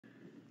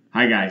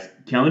Hi guys,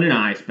 Kellan and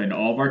I spend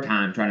all of our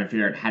time trying to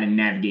figure out how to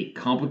navigate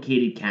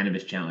complicated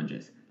cannabis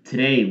challenges.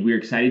 Today, we're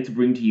excited to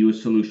bring to you a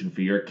solution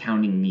for your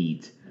accounting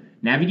needs.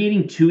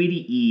 Navigating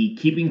 280E,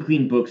 keeping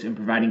clean books, and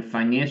providing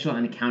financial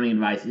and accounting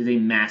advice is a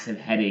massive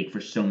headache for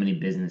so many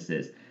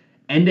businesses.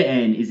 End to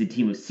End is a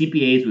team of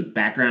CPAs with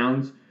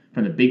backgrounds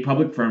from the big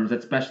public firms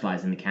that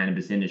specialize in the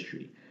cannabis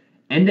industry.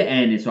 End to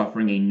End is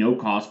offering a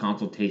no-cost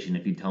consultation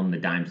if you tell them the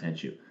dime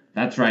sent you.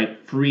 That's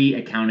right, free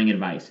accounting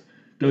advice.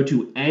 Go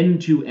to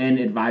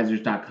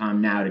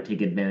n2nadvisors.com now to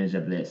take advantage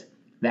of this.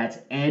 That's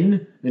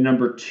N, the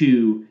number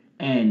 2,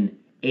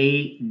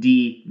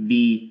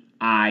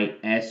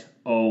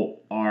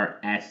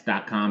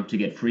 NADVISORS.com to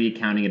get free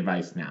accounting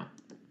advice now.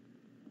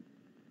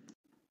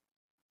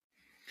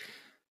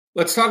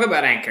 Let's talk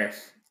about Anchor.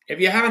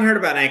 If you haven't heard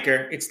about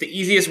Anchor, it's the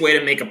easiest way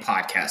to make a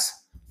podcast.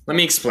 Let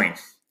me explain.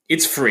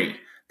 It's free.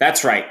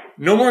 That's right.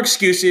 No more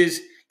excuses.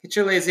 Get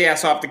your lazy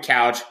ass off the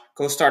couch.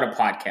 Go start a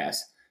podcast.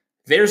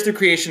 There's the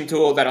creation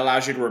tool that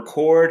allows you to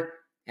record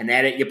and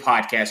edit your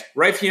podcast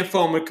right from your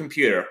phone or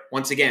computer.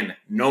 Once again,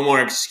 no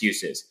more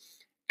excuses.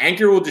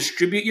 Anchor will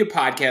distribute your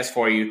podcast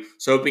for you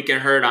so it can be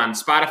heard on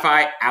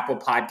Spotify, Apple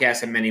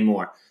Podcasts, and many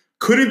more.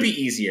 Couldn't be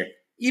easier.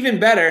 Even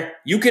better,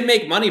 you can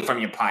make money from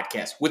your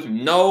podcast with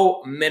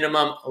no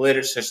minimum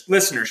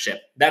listenership.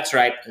 That's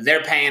right.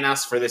 They're paying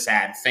us for this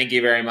ad. Thank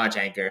you very much,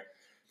 Anchor.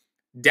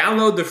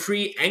 Download the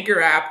free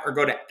Anchor app or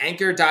go to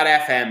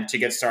anchor.fm to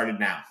get started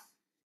now.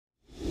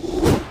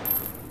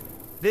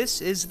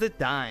 This is The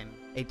Dime,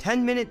 a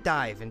 10-minute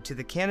dive into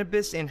the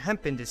cannabis and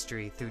hemp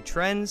industry through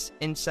trends,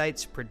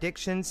 insights,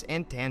 predictions,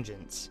 and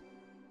tangents.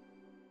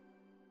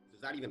 Is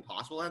that even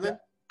possible, Evan?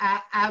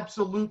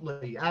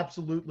 Absolutely.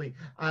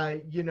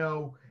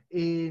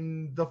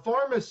 In the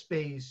pharma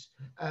space,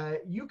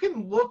 you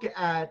can look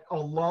at a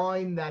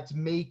line that's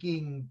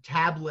making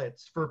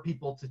tablets for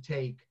people to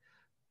take,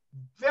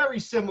 very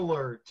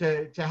similar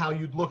to how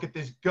you'd look at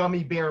this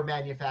gummy bear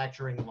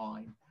manufacturing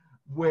line,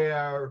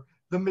 where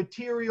the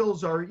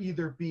materials are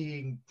either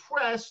being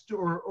pressed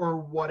or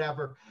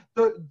whatever.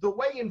 The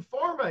way in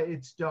pharma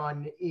it's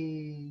done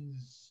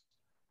is,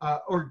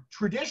 or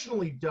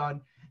traditionally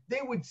done, they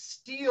would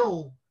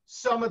steal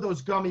some of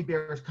those gummy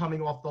bears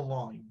coming off the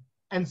line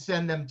and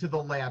send them to the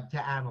lab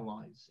to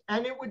analyze.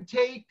 And it would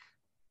take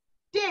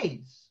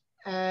days.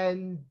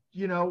 And,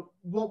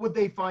 what would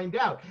they find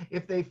out?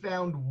 If they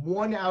found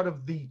one out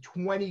of the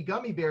 20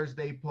 gummy bears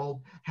they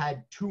pulled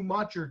had too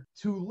much or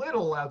too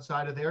little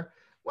outside of there,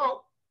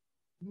 well,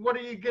 what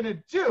are you going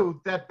to do?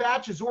 That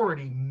batch is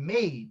already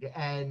made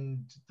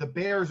and the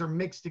bears are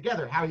mixed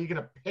together. How are you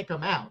going to pick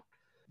them out?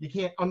 You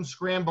can't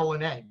unscramble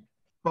an egg.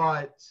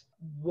 But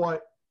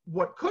what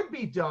could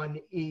be done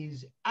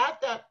is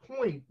at that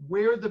point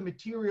where the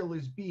material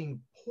is being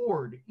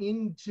poured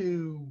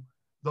into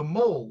the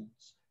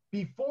molds,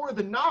 before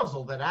the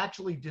nozzle that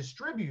actually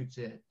distributes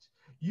it,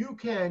 you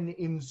can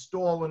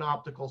install an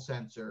optical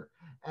sensor,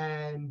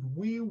 and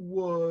we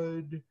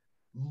would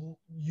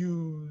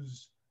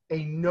use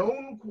a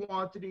known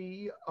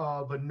quantity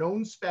of a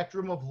known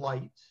spectrum of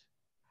light.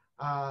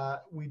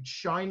 We'd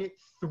shine it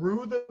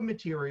through the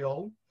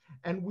material,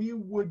 and we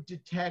would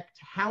detect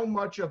how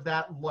much of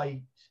that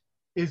light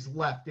is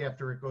left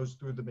after it goes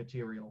through the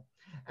material.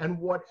 And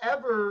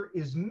whatever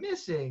is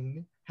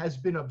missing has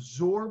been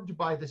absorbed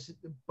by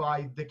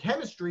the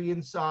chemistry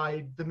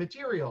inside the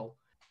material.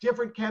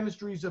 Different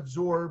chemistries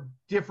absorb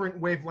different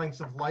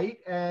wavelengths of light,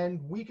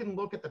 and we can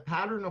look at the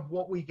pattern of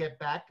what we get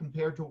back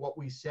compared to what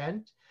we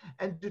sent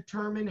and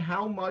determine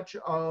how much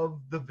of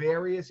the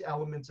various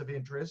elements of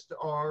interest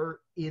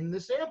are in the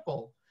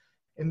sample.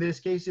 In this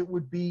case, it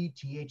would be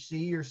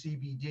THC or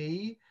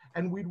CBD,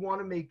 and we'd want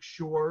to make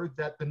sure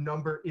that the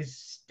number is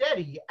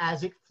steady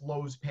as it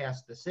flows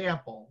past the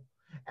sample,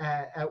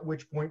 at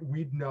which point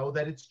we'd know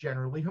that it's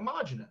generally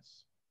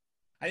homogeneous.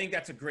 I think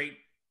that's a great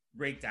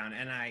breakdown,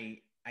 and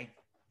I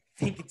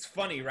think it's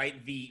funny,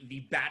 right?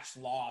 The batch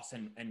loss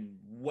and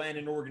when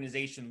an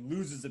organization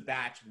loses a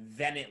batch,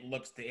 then it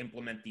looks to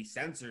implement these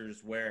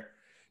sensors where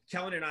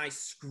Kellan and I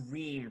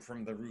scream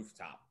from the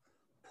rooftop,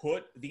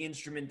 put the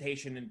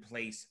instrumentation in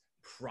place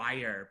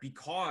prior,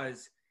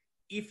 because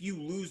if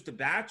you lose the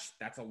batch,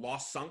 that's a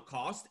lost sunk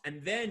cost,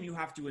 and then you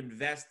have to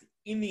invest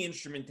in the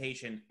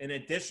instrumentation an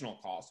additional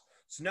cost.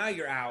 So now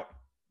you're out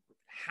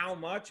how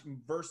much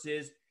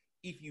versus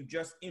if you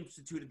just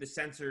instituted the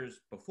sensors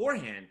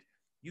beforehand,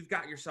 you've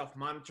got yourself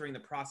monitoring the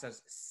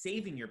process,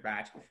 saving your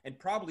batch, and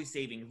probably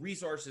saving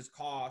resources,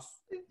 costs.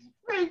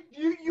 Right.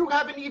 You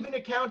haven't even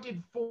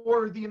accounted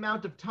for the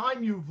amount of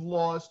time you've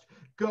lost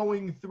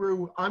going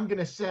through, I'm going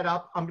to set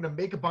up, I'm going to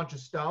make a bunch of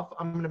stuff,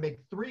 I'm going to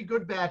make 3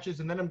 good batches,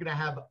 and then I'm going to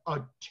have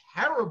a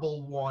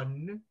terrible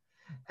one.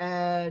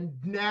 And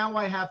now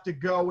I have to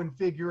go and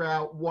figure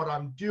out what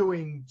I'm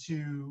doing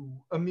to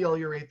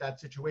ameliorate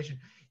that situation.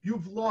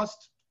 You've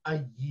lost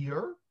a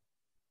year,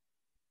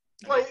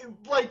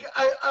 like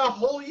a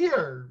whole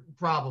year,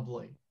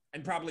 probably.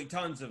 And probably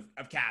tons of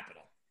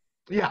capital.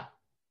 Yeah.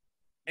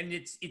 And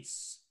it's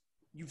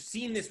you've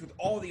seen this with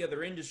all the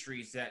other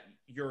industries that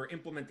you're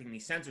implementing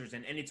these sensors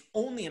in, and it's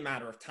only a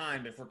matter of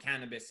time before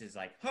cannabis is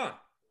like,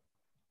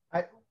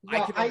 I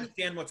can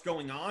understand what's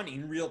going on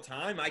in real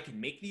time. I can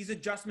make these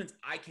adjustments.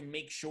 I can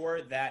make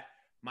sure that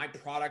my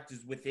product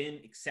is within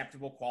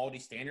acceptable quality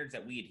standards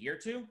that we adhere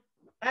to.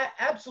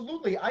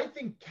 Absolutely. I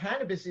think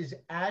cannabis is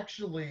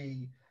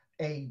actually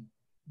a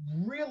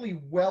really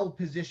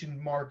well-positioned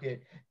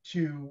market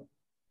to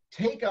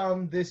take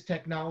on this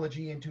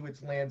technology into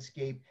its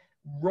landscape,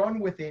 run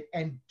with it,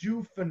 and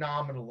do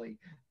phenomenally,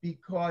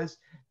 because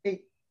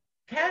the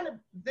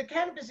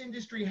cannabis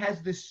industry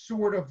has this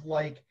sort of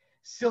like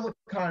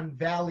Silicon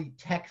Valley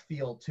tech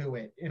feel to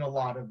it in a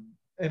lot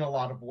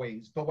of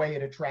ways. The way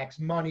it attracts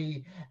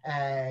money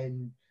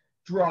and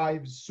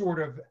drives sort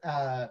of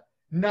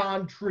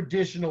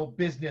non-traditional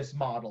business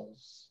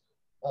models,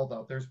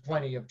 although there's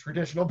plenty of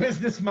traditional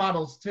business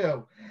models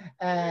too.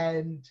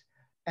 And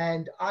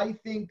I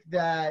think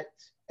that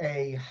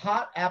a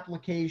hot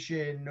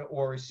application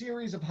or a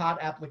series of hot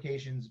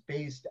applications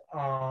based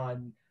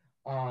on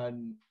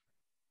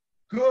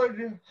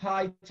good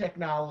high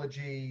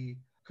technology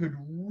could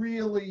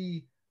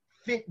really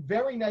fit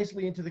very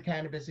nicely into the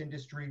cannabis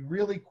industry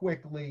really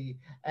quickly.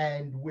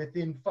 And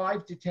within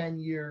 5 to 10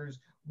 years,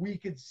 we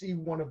could see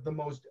one of the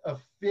most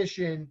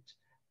efficient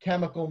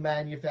chemical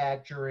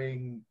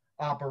manufacturing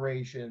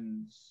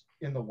operations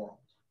in the world.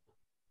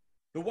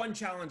 The one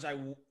challenge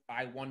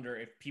I wonder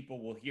if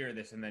people will hear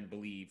this and then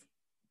believe,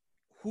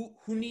 who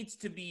needs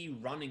to be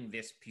running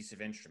this piece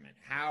of instrument?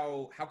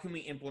 How can we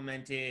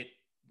implement it?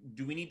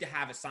 Do we need to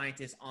have a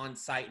scientist on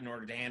site in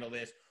order to handle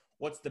this?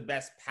 What's the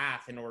best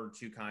path in order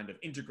to kind of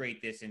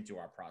integrate this into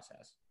our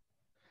process?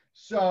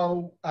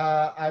 So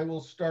I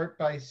will start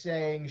by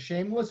saying,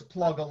 shameless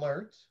plug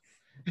alert.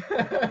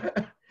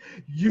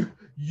 You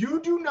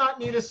do not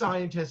need a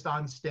scientist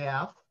on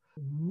staff.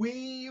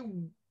 We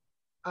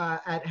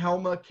at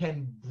Hellma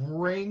can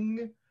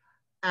bring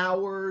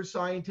our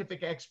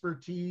scientific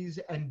expertise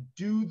and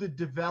do the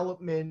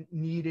development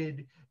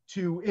needed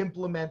to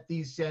implement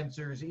these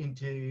sensors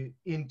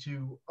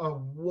into a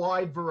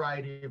wide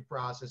variety of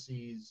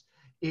processes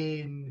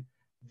in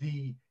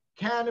the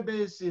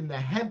cannabis, in the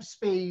hemp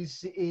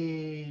space,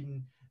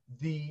 in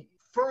the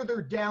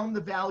further down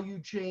the value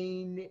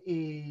chain,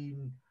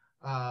 in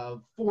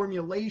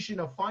formulation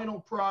of final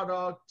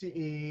product,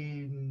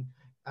 in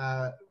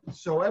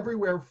so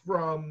everywhere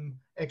from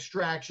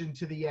extraction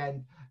to the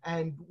end.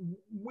 And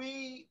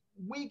we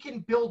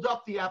can build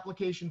up the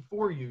application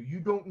for you. You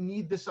don't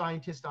need the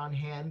scientist on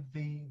hand.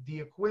 The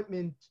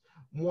equipment,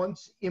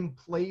 once in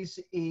place,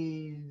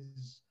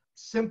 is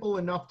simple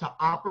enough to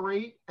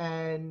operate,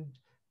 and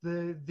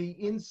the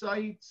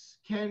insights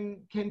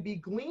can be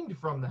gleaned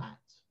from that.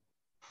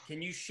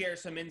 Can you share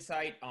some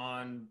insight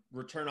on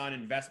return on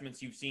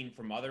investments you've seen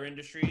from other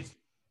industries?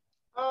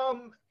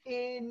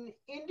 In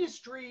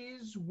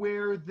industries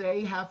where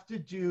they have to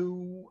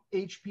do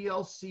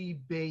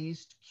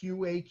HPLC-based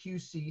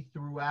QA/QC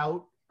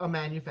throughout a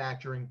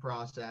manufacturing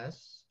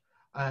process,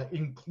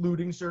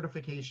 including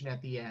certification at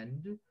the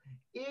end,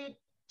 it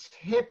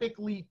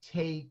typically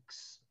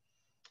takes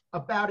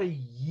about a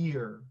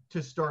year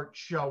to start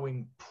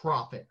showing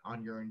profit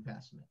on your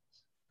investments.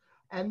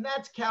 And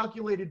that's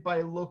calculated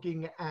by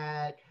looking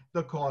at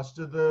the cost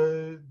of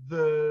the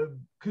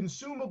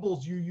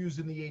consumables you use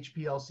in the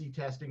HPLC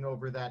testing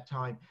over that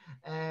time,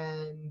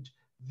 and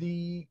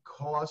the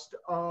cost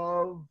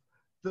of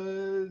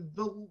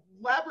the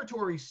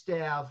laboratory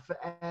staff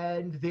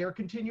and their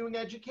continuing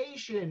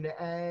education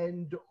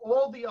and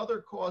all the other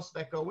costs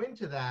that go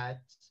into that.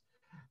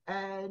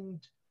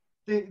 And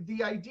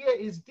the idea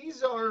is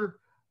these are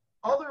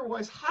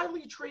otherwise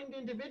highly trained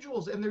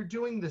individuals, and they're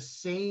doing the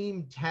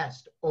same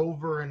test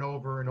over and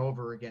over and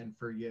over again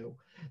for you.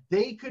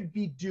 They could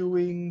be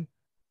doing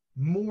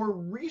more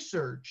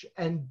research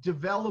and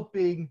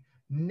developing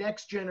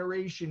next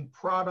generation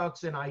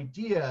products and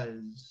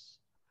ideas,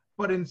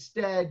 but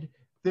instead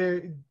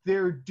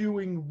they're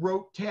doing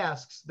rote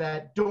tasks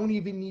that don't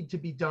even need to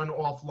be done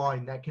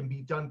offline, that can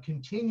be done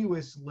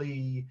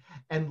continuously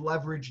and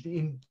leveraged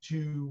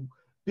into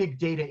big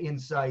data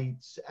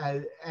insights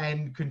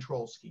and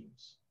control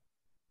schemes.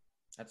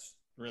 That's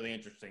really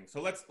interesting. So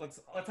let's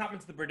hop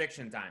into the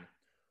prediction time.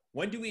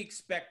 When do we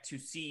expect to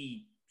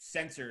see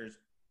sensors,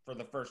 for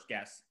the first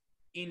guess,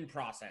 in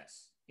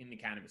process in the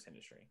cannabis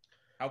industry?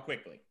 How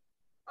quickly?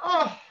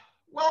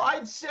 Well,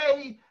 I'd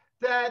say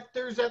that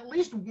there's at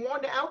least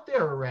one out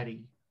there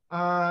already.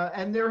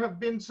 And there have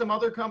been some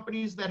other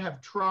companies that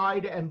have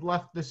tried and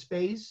left the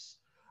space.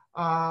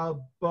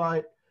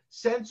 But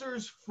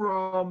sensors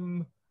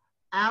from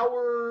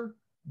our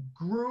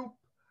group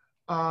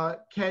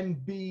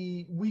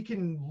we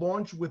can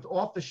launch with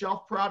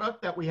off-the-shelf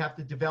product that we have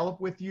to develop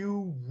with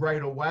you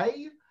right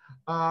away,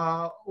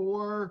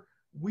 or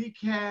we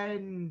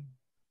can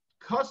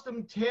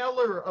custom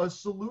tailor a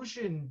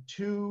solution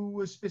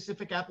to a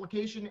specific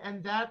application,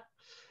 and that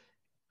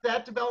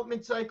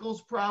development cycle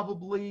is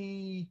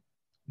probably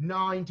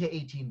 9 to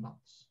 18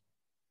 months.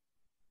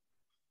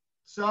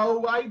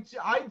 So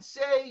I'd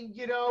say,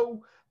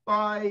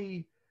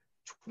 by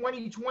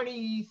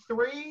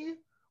 2023,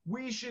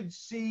 we should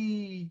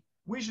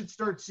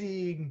start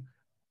seeing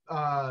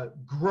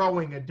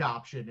growing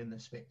adoption in the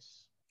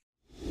space.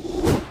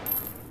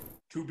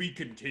 To be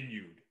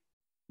continued.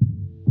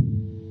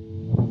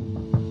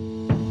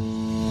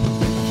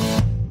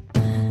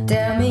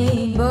 Tell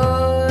me,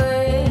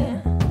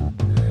 boy,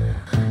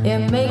 you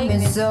make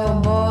me so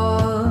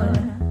bored.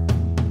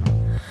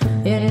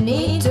 You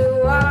need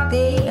to walk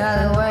the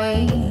other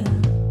way.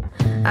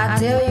 I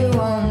tell you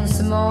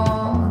once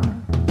more.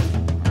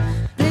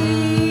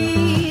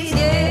 Please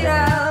get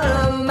out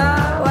of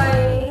my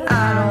way.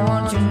 I don't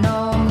want you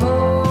no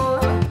more.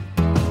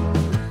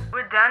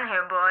 We're done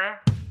here, boy.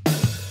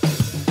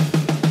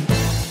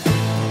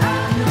 I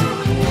know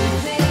you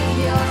think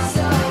you're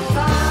so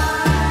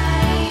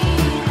fine,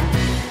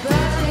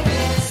 but you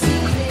can't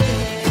see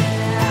it.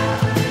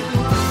 I've been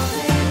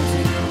wanting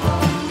to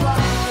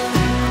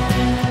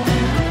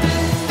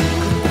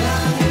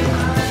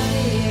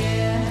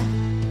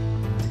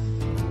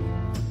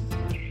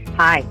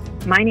Hi,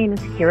 my name is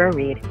Kira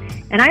Reed,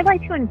 and I'd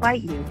like to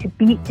invite you to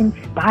be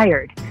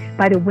inspired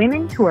by the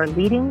women who are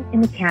leading in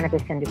the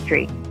cannabis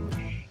industry.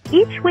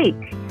 Each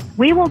week,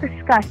 we will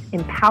discuss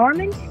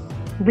empowerment,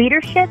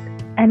 leadership,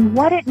 and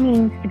what it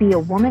means to be a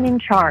woman in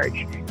charge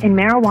in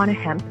marijuana,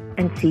 hemp,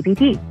 and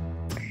CBD.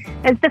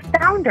 As the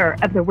founder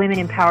of the Women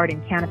Empowered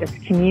in Cannabis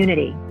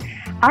community,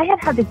 I have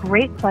had the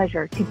great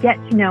pleasure to get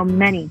to know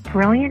many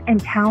brilliant and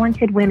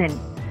talented women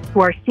who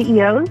are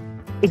CEOs,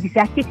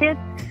 executives,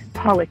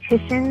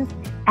 politicians,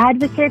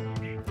 advocates,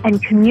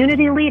 and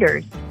community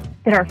leaders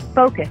that are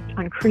focused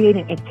on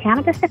creating a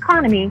cannabis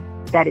economy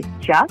that is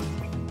just,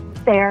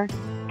 fair,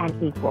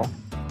 and equal.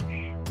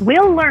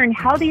 We'll learn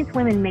how these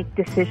women make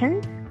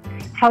decisions,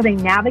 how they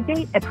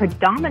navigate a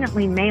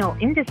predominantly male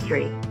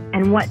industry,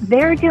 and what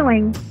they're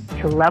doing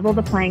to level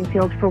the playing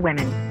field for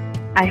women.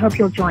 I hope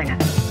you'll join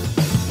us.